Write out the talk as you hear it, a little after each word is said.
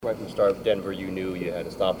Right from the start, Denver, you knew you had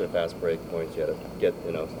to stop their fast break points. You had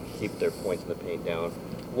to keep their points in the paint down.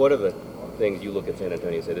 What are the things you look at San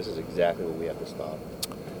Antonio and say, this is exactly what we have to stop?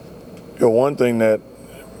 One thing that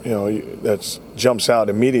that jumps out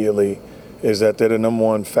immediately is that they're the number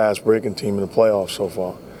one fast breaking team in the playoffs so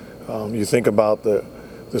far. You think about the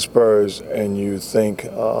Spurs and you think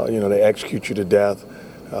they execute you to death.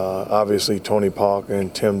 Obviously Tony Parker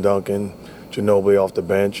and Tim Duncan, Ginobili off the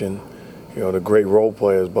bench, and the great role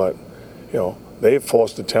players, but they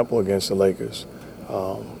forced the tempo against the Lakers.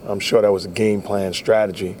 I'm sure that was a game plan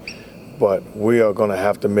strategy, but we are going to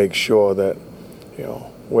have to make sure that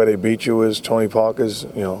where they beat you is Tony Parker's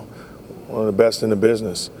one of the best in the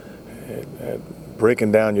business at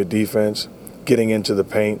breaking down your defense, getting into the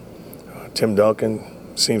paint. Tim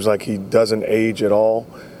Duncan seems like he doesn't age at all.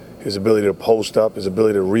 His ability to post up, his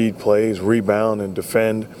ability to read plays, rebound, and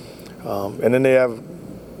defend. And then they have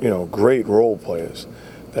great role players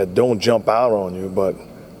that don't jump out on you, but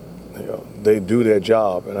they do their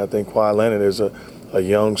job. And I think Kawhi Leonard is a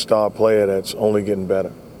young star player that's only getting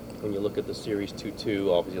better. When you look at the series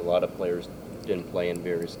 2-2, obviously a lot of players didn't play in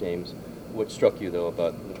various games. What struck you, though,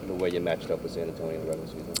 about the way you matched up with San Antonio in the regular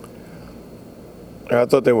season? I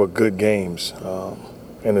thought they were good games.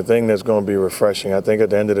 And the thing that's going to be refreshing, I think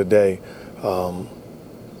at the end of the day,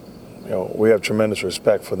 we have tremendous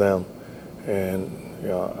respect for them. And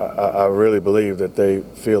I really believe that they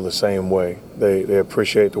feel the same way. They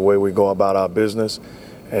appreciate the way we go about our business,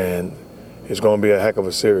 and it's going to be a heck of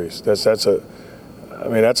a series. That's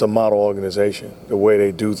a model organization. The way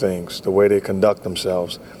they do things, the way they conduct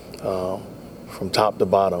themselves, from top to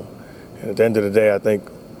bottom. And at the end of the day, I think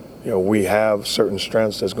we have certain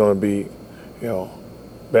strengths that's going to be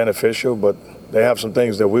beneficial, but they have some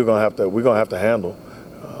things that we're going to have to handle.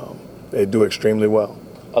 They do extremely well.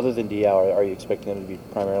 Other than Diaw, are you expecting them to be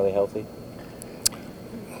primarily healthy?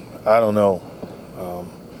 I don't know.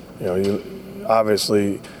 You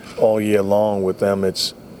obviously all year long with them,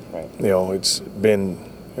 it's right. It's been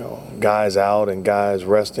guys out and guys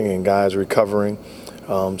resting and guys recovering.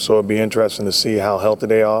 So it'd be interesting to see how healthy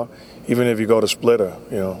they are. Even if you go to Splitter,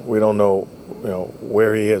 we don't know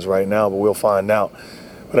where he is right now, but we'll find out.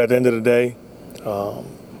 But at the end of the day,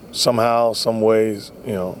 somehow, some ways,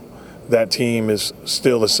 that team is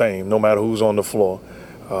still the same, no matter who's on the floor.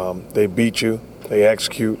 They beat you, they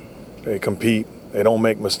execute, they compete, they don't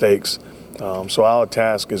make mistakes. So our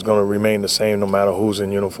task is going to remain the same no matter who's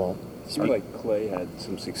in uniform. It seemed like Clay had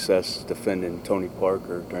some success defending Tony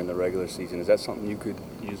Parker during the regular season. Is that something you could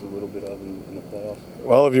use a little bit of in the playoffs?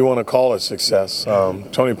 Well, if you want to call it success,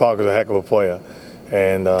 Tony Parker's a heck of a player.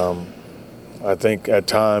 And I think at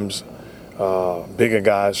times bigger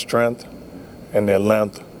guys' strength and their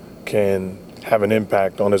length can have an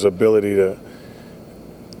impact on his ability to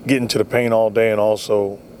get into the paint all day and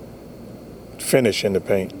also finish in the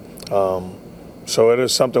paint. So it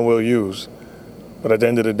is something we'll use. But at the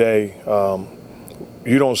end of the day,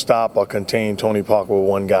 you don't stop or contain Tony Parker with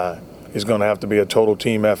one guy. It's going to have to be a total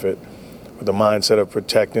team effort with the mindset of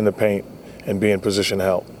protecting the paint and being position to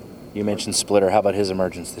help. You mentioned Splitter. How about his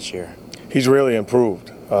emergence this year? He's really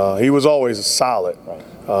improved. He was always solid,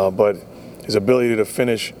 right. But his ability to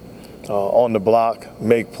finish on the block,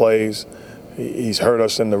 make plays, he's hurt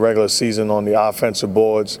us in the regular season on the offensive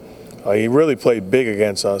boards. He really played big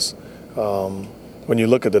against us. When you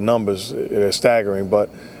look at the numbers, they're staggering, but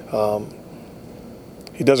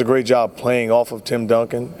he does a great job playing off of Tim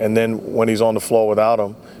Duncan, and then when he's on the floor without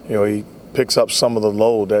him, he picks up some of the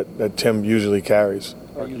load that Tim usually carries.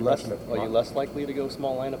 Are you less likely to go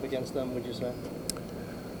small lineup against them, would you say?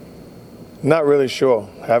 Not really sure.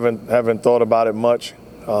 Haven't thought about it much.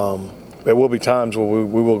 There will be times where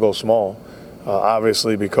we will go small,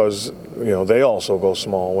 obviously because they also go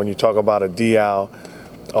small. When you talk about a Diaw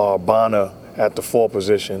or Bonner at the 4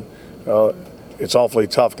 position, it's awfully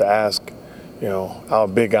tough to ask our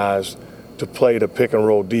big guys to play the pick and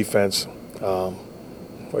roll defense.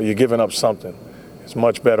 You're giving up something. It's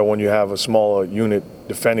much better when you have a smaller unit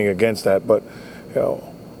defending against that. But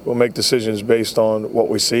we'll make decisions based on what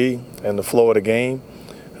we see and the flow of the game.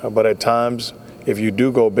 But at times, if you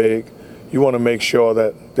do go big, you want to make sure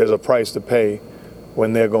that there's a price to pay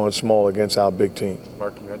when they're going small against our big team.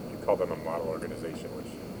 Mark, you call them a model organization, which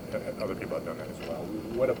other people have done that as well.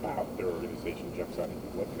 What about their organization jumps out at you?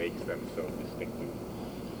 What makes them so distinctive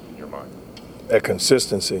in your mind? Their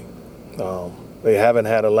consistency. They haven't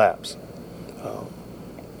had a lapse.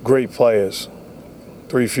 Great players,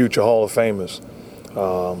 3 future Hall of Famers,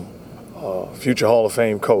 future Hall of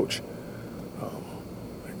Fame coach.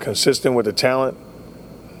 Consistent with the talent.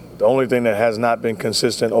 The only thing that has not been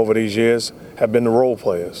consistent over these years have been the role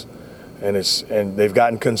players. and they've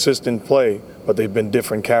gotten consistent play, but they've been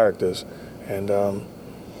different characters, and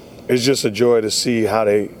it's just a joy to see how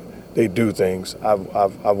they do things.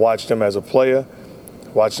 I've watched them as a player,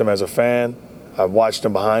 watched them as a fan, I've watched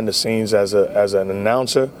them behind the scenes as an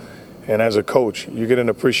announcer, and as a coach. You get an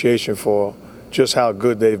appreciation for just how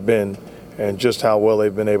good they've been and just how well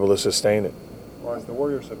they've been able to sustain it. Lawrence, the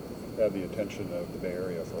Warriors have had the attention of the Bay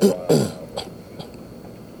Area for a while now.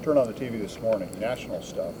 Turn on the TV this morning, national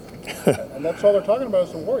stuff, and that's all they're talking about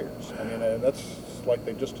is the Warriors. I mean, that's like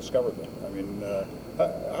they just discovered them. I mean,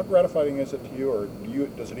 how gratifying is it to you, or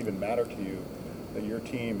does it even matter to you that your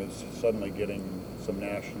team is suddenly getting some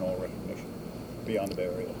national recognition beyond the Bay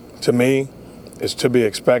Area? To me, it's to be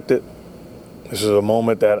expected. This is a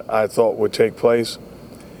moment that I thought would take place,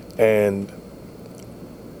 and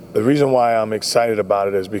the reason why I'm excited about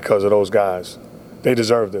it is because of those guys. They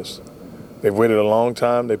deserve this. They've waited a long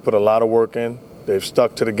time. They put a lot of work in. They've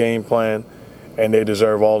stuck to the game plan, and they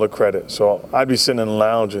deserve all the credit. So I'd be sitting in the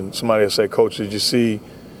lounge, and somebody would say, "Coach, did you see,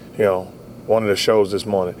 one of the shows this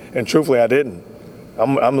morning?" And truthfully, I didn't.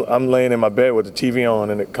 I'm laying in my bed with the TV on,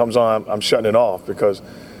 and it comes on. I'm shutting it off because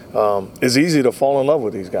it's easy to fall in love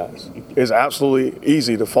with these guys. It's absolutely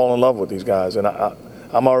easy to fall in love with these guys, and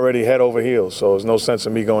I'm already head over heels. So there's no sense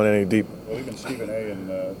in me going any deeper. Well, even Stephen A.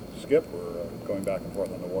 and Skip were going back and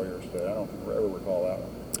forth on the Warriors today. I don't ever recall that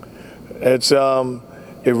one. It's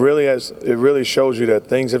it really shows you that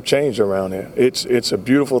things have changed around here. It's a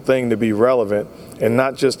beautiful thing to be relevant, and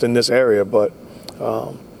not just in this area, but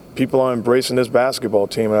people are embracing this basketball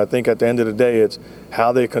team. And I think at the end of the day, it's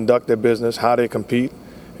how they conduct their business, how they compete,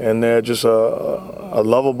 and they're just a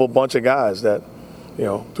lovable bunch of guys that,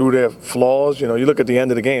 through their flaws, you look at the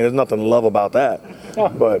end of the game, there's nothing to love about that.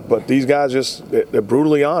 But these guys they're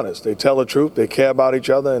brutally honest. They tell the truth, they care about each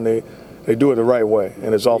other, and they do it the right way,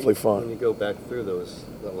 and it's awfully fun. When you go back through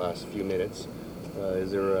the last few minutes,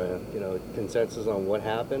 is there a consensus on what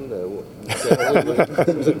happened? Were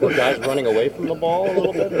guys running away from the ball a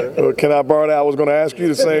little bit? Or? Can I borrow that? I was going to ask you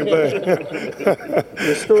the same thing.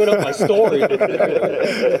 You're screwing up my story.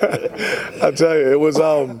 I tell you,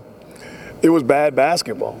 it was bad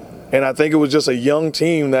basketball, and I think it was just a young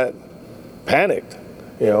team that panicked.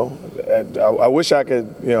 I wish I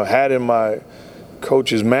could had in my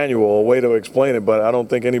coach's manual a way to explain it, but I don't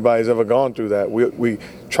think anybody's ever gone through that. We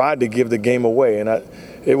tried to give the game away, and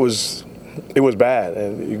it was bad.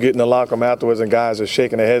 And you get in the locker room afterwards, and guys are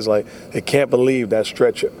shaking their heads like they can't believe that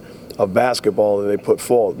stretch of basketball that they put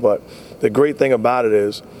forth. But the great thing about it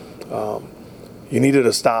is you needed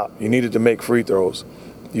to stop. You needed to make free throws.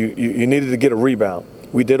 You needed to get a rebound.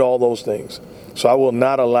 We did all those things. So I will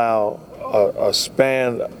not allow a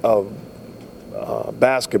span of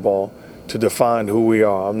basketball to define who we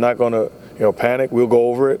are. I'm not going to panic. We'll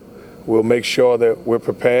go over it. We'll make sure that we're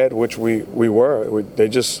prepared, which we were. They're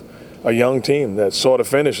just a young team that saw the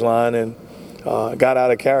finish line and got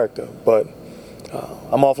out of character. But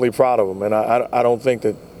I'm awfully proud of them, and I don't think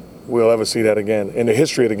that we'll ever see that again in the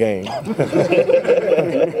history of the game.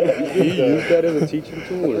 Do you use that as a teaching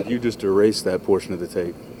tool, or do you just erase that portion of the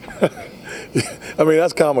tape? I mean,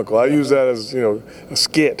 that's comical. I use that as, a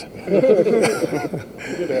skit. You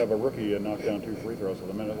did have a rookie knock down 2 free throws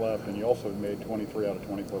with a minute left, and you also made 23 out of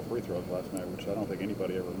 24 free throws last night, which I don't think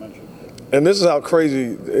anybody ever mentioned. And this is how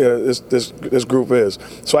crazy this group is.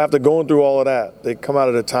 So after going through all of that, they come out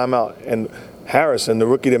of the timeout, and Harrison, the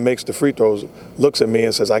rookie that makes the free throws, looks at me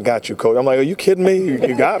and says, "I got you, coach." I'm like, "Are you kidding me?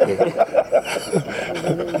 You got me."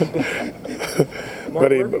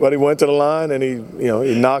 But he went to the line and he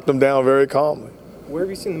knocked them down very calmly. Where have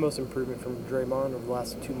you seen the most improvement from Draymond over the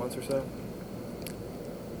last 2 months or so?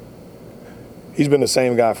 He's been the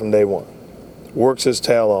same guy from day one. Works his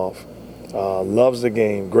tail off, loves the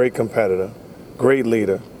game, great competitor, great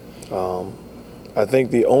leader. I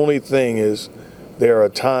think the only thing is there are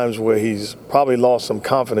times where he's probably lost some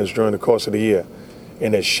confidence during the course of the year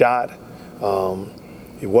in his shot.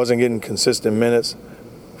 He wasn't getting consistent minutes.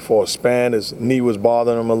 For a span, his knee was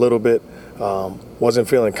bothering him a little bit, wasn't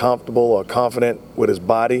feeling comfortable or confident with his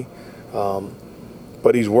body,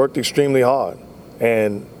 but he's worked extremely hard.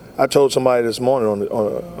 And I told somebody this morning on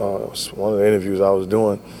one of the interviews I was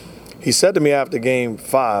doing, he said to me after game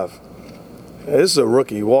 5, this is a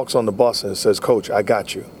rookie, he walks on the bus and says, "Coach, I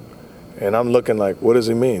got you." And I'm looking like, what does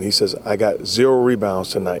he mean? He says, "I got 0 rebounds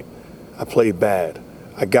tonight. I played bad.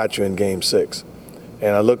 I got you in game 6.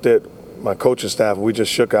 And I looked at my coaching staff, we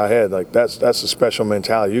just shook our head like that's a special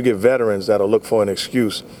mentality. You get veterans that'll look for an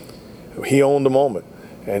excuse. He owned the moment,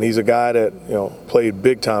 and he's a guy that played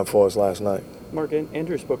big time for us last night. Mark,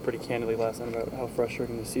 Andrew spoke pretty candidly last night about how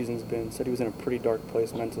frustrating the season's been. Said he was in a pretty dark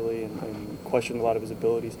place mentally and questioned a lot of his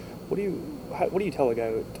abilities. What do you tell a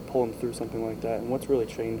guy to pull him through something like that? And what's really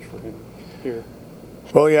changed for him here?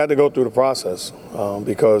 Well, he had to go through the process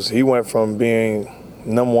because he went from being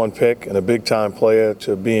 #1 pick and a big-time player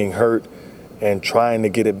to being hurt and trying to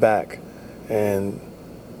get it back. And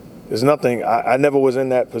there's nothing. I never was in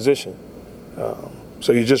that position.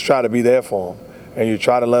 So you just try to be there for him, and you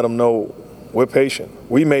try to let him know we're patient.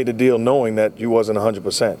 We made the deal knowing that you wasn't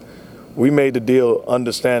 100%. We made the deal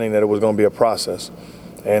understanding that it was going to be a process.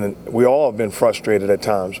 And we all have been frustrated at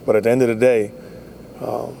times. But at the end of the day,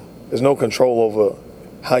 there's no control over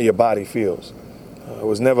how your body feels. It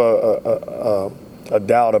was never a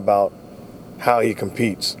doubt about how he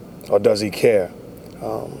competes or does he care.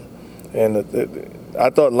 I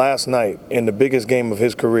thought last night, in the biggest game of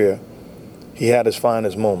his career, he had his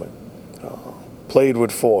finest moment. Played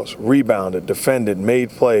with force, rebounded, defended, made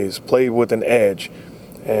plays, played with an edge.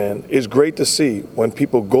 And it's great to see when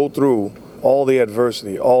people go through all the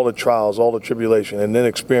adversity, all the trials, all the tribulation, and then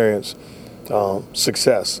experience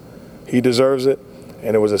success. He deserves it,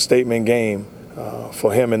 and it was a statement game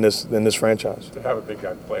for him in this franchise. To have a big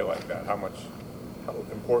guy play like that, how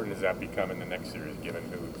important does that become in the next series, given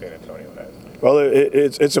who San Antonio has? Well,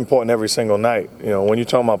 it's important every single night. You know, when you're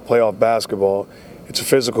talking about playoff basketball, it's a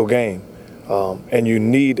physical game, and you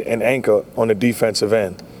need an anchor on the defensive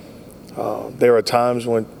end. There are times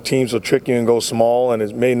when teams will trick you and go small, and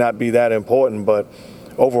it may not be that important, but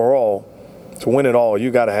overall, to win it all,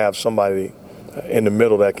 you got to have somebody in the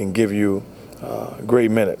middle that can give you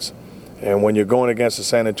great minutes. And when you're going against the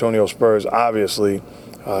San Antonio Spurs, obviously,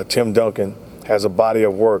 Tim Duncan has a body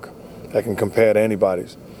of work that can compare to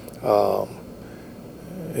anybody's.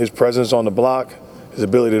 His presence on the block, his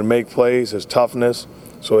ability to make plays, his toughness.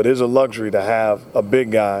 So it is a luxury to have a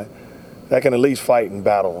big guy that can at least fight and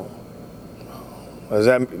battle. Does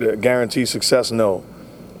that guarantee success? No.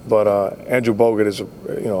 But Andrew Bogut is,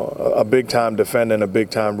 a big-time defender and a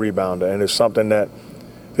big-time rebounder, and it's something that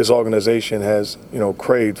this organization has,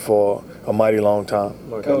 craved for a mighty long time.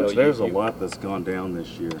 Coach, there's a lot that's gone down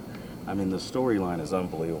this year. I mean, the storyline is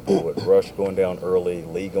unbelievable with Rush going down early,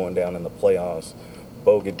 Lee going down in the playoffs,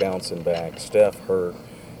 Bogut bouncing back, Steph hurt,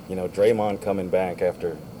 Draymond coming back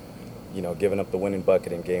after, giving up the winning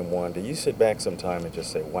bucket in game one. Do you sit back sometime and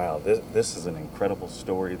just say, wow, this is an incredible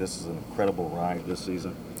story, this is an incredible ride this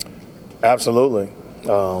season? Absolutely.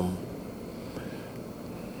 You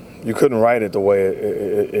couldn't write it the way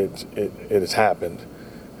it has happened.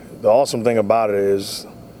 The awesome thing about it is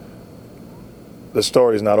the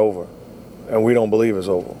story's not over, and we don't believe it's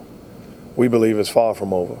over. We believe it's far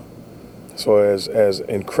from over. So as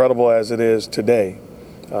incredible as it is today,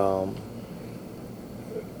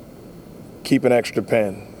 keep an extra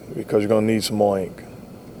pen because you're going to need some more ink.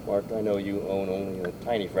 Mark, I know you own only a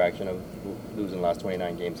tiny fraction of losing the last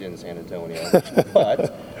 29 games in San Antonio,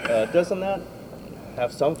 but doesn't that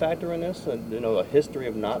have some factor in this? A history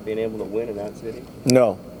of not being able to win in that city?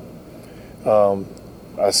 No.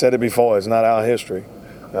 I said it before, it's not our history.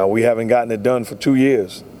 We haven't gotten it done for 2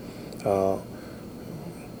 years. But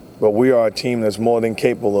we are a team that's more than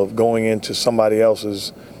capable of going into somebody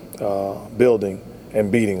else's building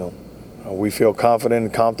and beating them. We feel confident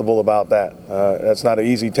and comfortable about that. That's not an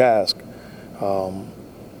easy task.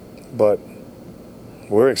 But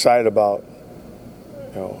we're excited about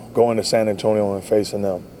going to San Antonio and facing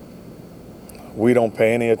them. We don't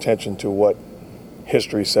pay any attention to what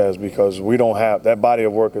history says because we don't have that body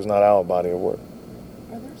of work is not our body of work.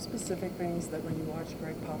 Are there specific things that when you watch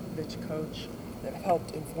Greg Popovich coach that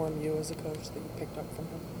helped inform you as a coach that you picked up from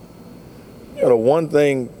him? The one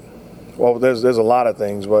thing, well, there's a lot of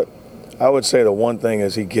things, but I would say the one thing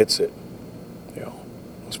is he gets it.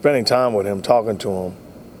 Spending time with him, talking to him,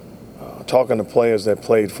 talking to players that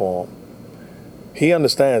played for him, he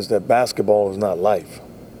understands that basketball is not life.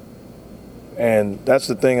 And that's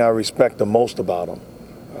the thing I respect the most about him.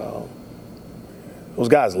 Those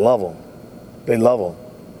guys love him. They love him.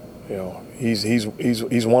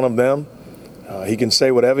 He's one of them. He can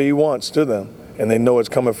say whatever he wants to them, and they know it's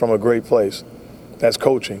coming from a great place. That's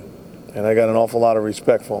coaching, and I got an awful lot of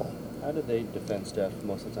respect for him. How did they defend Steph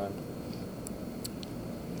most of the time?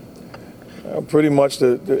 Pretty much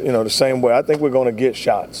the same way. I think we're going to get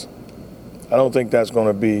shots. I don't think that's going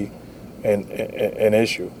to be an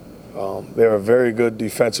issue. They're a very good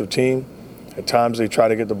defensive team. At times they try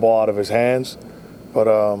to get the ball out of his hands, but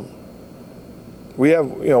we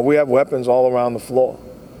have weapons all around the floor,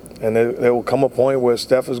 and there will come a point where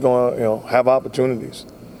Steph is going to have opportunities,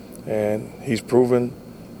 and he's proven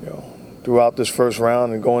throughout this first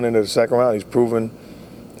round and going into the second round, he's proven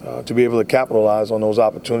to be able to capitalize on those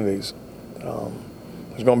opportunities.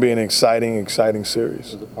 It's going to be an exciting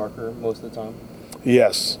series. Was it Parker most of the time?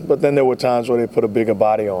 Yes, but then there were times where they put a bigger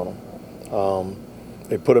body on him.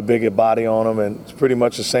 They put a bigger body on him, and it's pretty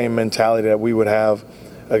much the same mentality that we would have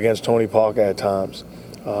against Tony Parker at times,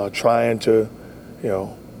 trying to,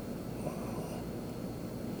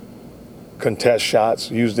 contest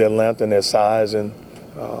shots, use their length and their size, and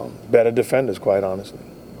better defenders, quite honestly.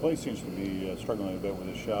 Clay seems to be struggling a bit with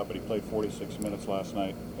his shot, but he played 46 minutes last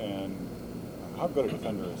night. And how good a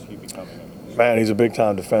defender is he becoming? Man, he's a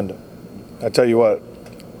big-time defender. I tell you what,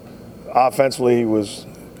 offensively, he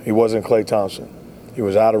wasn't Klay Thompson. He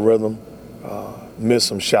was out of rhythm, missed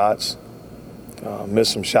some shots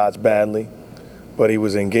badly, but he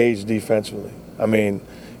was engaged defensively. I mean,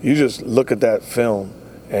 you just look at that film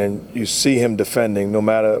and you see him defending, no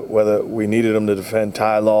matter whether we needed him to defend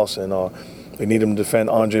Ty Lawson or we need him to defend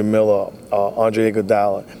Andre Miller or Andre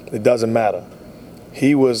Iguodala. It doesn't matter.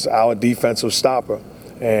 He was our defensive stopper,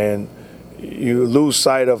 and you lose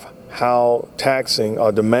sight of how taxing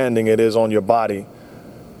or demanding it is on your body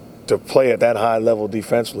to play at that high level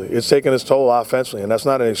defensively. It's taking its toll offensively, and that's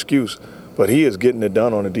not an excuse, but he is getting it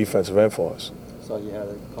done on the defensive end for us. So you had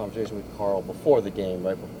a conversation with Carl before the game,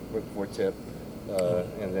 right before tip,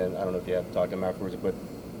 and then I don't know if you had to talk to him afterwards, but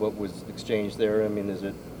what was exchanged there? I mean, is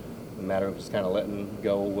it a matter of just kind of letting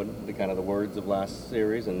go what the words of last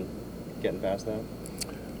series and getting past that?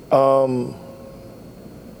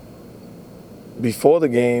 Before the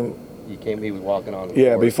game, he was walking on the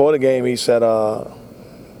yeah, court. before the game he said,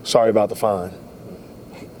 sorry about the fine.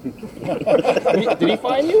 Did he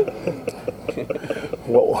fine you?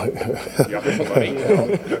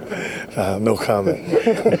 No comment.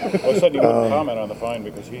 Well, said he wouldn't comment on the fine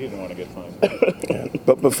because he didn't want to get fined. Yeah.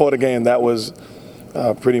 But before the game, that was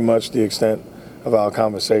pretty much the extent of our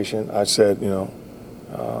conversation. I said,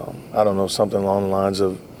 I don't know, something along the lines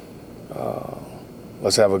of,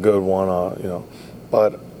 let's have a good one,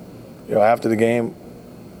 But, after the game,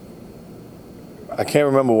 I can't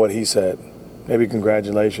remember what he said. Maybe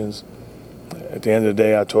congratulations. At the end of the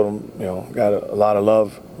day, I told him, got a lot of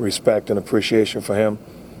love, respect, and appreciation for him,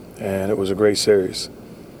 and it was a great series.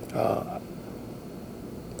 I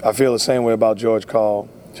feel the same way about George Karl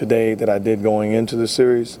today that I did going into the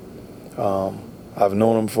series. I've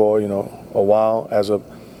known him for, a while as a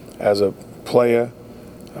player,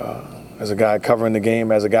 as a guy covering the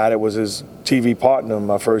game, as a guy that was his TV partner in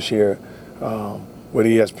my first year with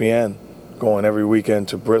ESPN, going every weekend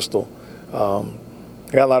to Bristol. I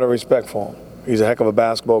got a lot of respect for him. He's a heck of a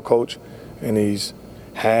basketball coach, and he's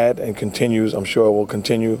had and continues, I'm sure will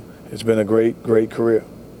continue. It's been a great, great career.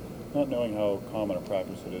 Not knowing how common a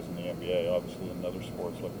practice it is in the NBA, obviously in other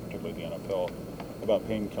sports, like particularly the NFL, about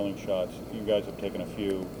killing shots. You guys have taken a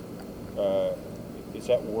few. Is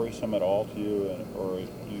that worrisome at all to you, or do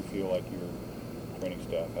you feel like your training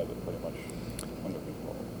staff has it pretty much under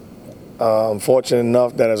control? I'm fortunate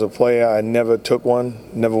enough that as a player, I never took one,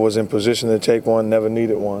 never was in position to take one, never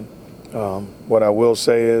needed one. What I will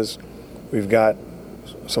say is we've got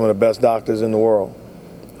some of the best doctors in the world.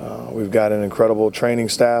 We've got an incredible training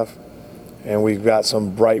staff, and we've got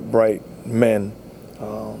some bright men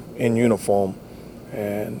in uniform.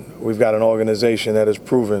 And we've got an organization that has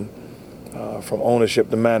proven from ownership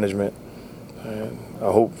to management, and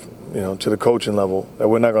I hope, to the coaching level, that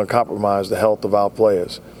we're not going to compromise the health of our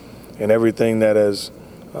players. And everything that has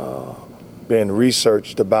been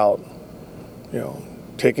researched about,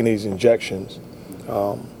 taking these injections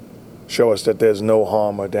show us that there's no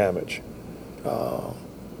harm or damage.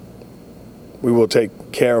 We will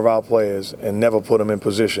take care of our players and never put them in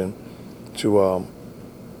position to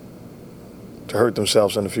hurt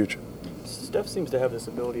themselves in the future. Steph seems to have this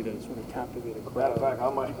ability to sort of captivate a crowd. Matter of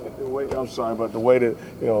fact, I'm sorry, but the way that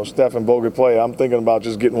Steph and Bogut play, I'm thinking about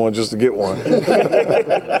just getting one just to get one.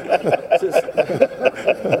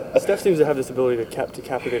 Steph seems to have this ability to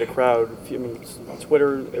captivate a crowd. I mean,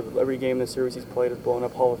 Twitter, every game this series he's played has blown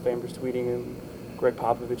up Hall of Famers tweeting him. Greg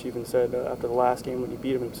Popovich even said after the last game when he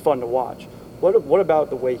beat him, it was fun to watch. What about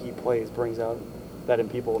the way he plays brings out that in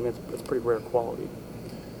people? I mean, it's pretty rare quality.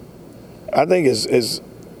 I think he's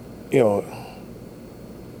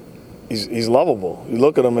lovable. You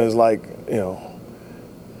look at him as like,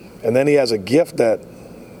 and then he has a gift that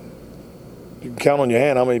you can count on your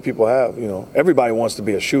hand how many people have. Everybody wants to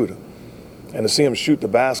be a shooter, and to see him shoot the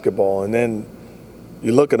basketball, and then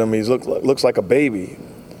you look at him, he looks like a baby,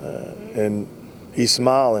 and he's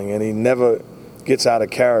smiling, and he never gets out of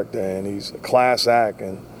character, and he's a class act.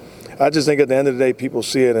 And I just think at the end of the day, people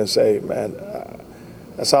see it and say, man,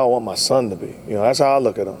 that's how I want my son to be. That's how I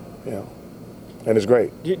look at him. and it's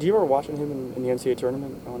great. Do you remember watching him in the NCAA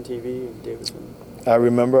tournament on TV and Davison? I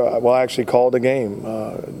remember, well, I actually called the game,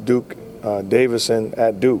 Davison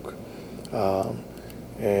at Duke.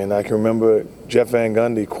 And I can remember Jeff Van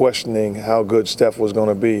Gundy questioning how good Steph was going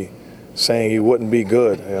to be, saying he wouldn't be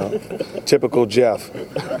good. Typical Jeff,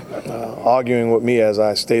 arguing with me as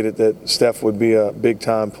I stated that Steph would be a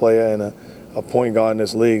big-time player and a point guard in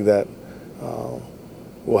this league that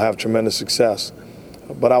will have tremendous success.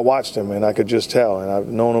 But I watched him, and I could just tell, and I've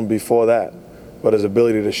known him before that. But his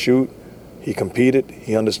ability to shoot, he competed,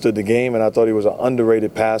 he understood the game, and I thought he was an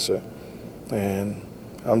underrated passer. And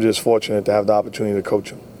I'm just fortunate to have the opportunity to coach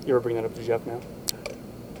him. You ever bring that up to Jeff now?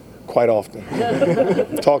 Quite often.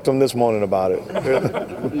 Talked to him this morning about it.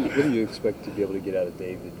 What do you expect to be able to get out of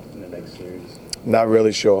David in the next series? Not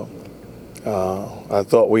really sure. I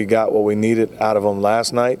thought we got what we needed out of him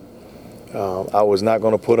last night. I was not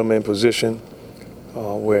going to put him in position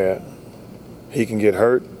where he can get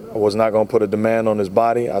hurt. I was not going to put a demand on his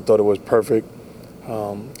body. I thought it was perfect,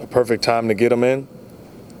 a perfect time to get him in,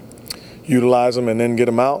 utilize him, and then get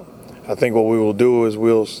him out. I think what we will do is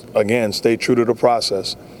we'll, again, stay true to the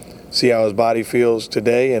process, see how his body feels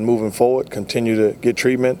today and moving forward, continue to get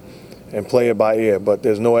treatment and play it by ear. But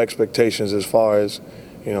there's no expectations as far as,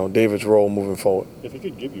 David's role moving forward. If he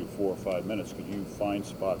could give you 4 or 5 minutes, could you find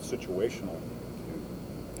spots situational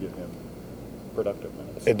to give him productive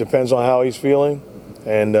minutes? It depends on how he's feeling.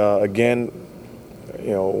 And, again,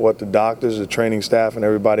 what the doctors, the training staff, and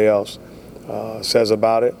everybody else says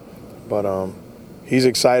about it. But he's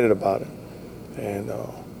excited about it. And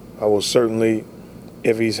I will certainly,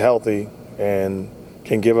 if he's healthy and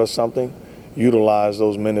can give us something, utilize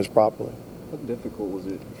those minutes properly. How difficult was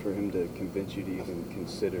it for him to convince you to even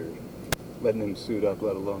consider letting him suit up,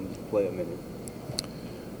 let alone play a minute?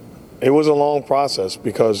 It was a long process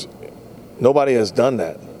because nobody has done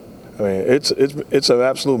that. I mean, it's an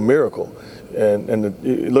absolute miracle. And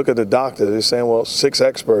you look at the doctor, they're saying, well, 6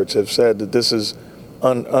 experts have said that this is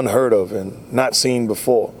unheard of and not seen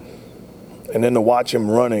before. And then to watch him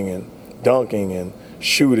running and dunking and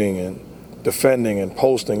shooting and defending and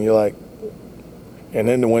posting, you're like, and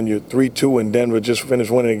then when you're 3-2 and Denver just finished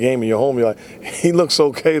winning a game and you're home, you're like, he looks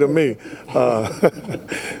okay to me.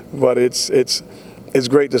 But it's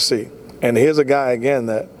great to see. And here's a guy, again,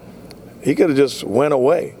 that he could have just went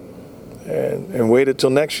away and waited till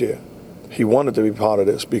next year. He wanted to be part of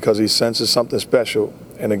this because he senses something special.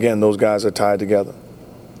 And again, those guys are tied together.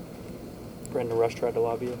 Brandon Rush tried to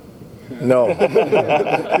lobby you? No.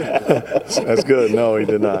 That's good. No, he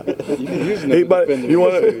did not. You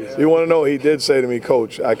want to know, he did say to me,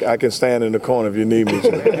 Coach, I can stand in the corner if you need me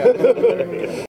to.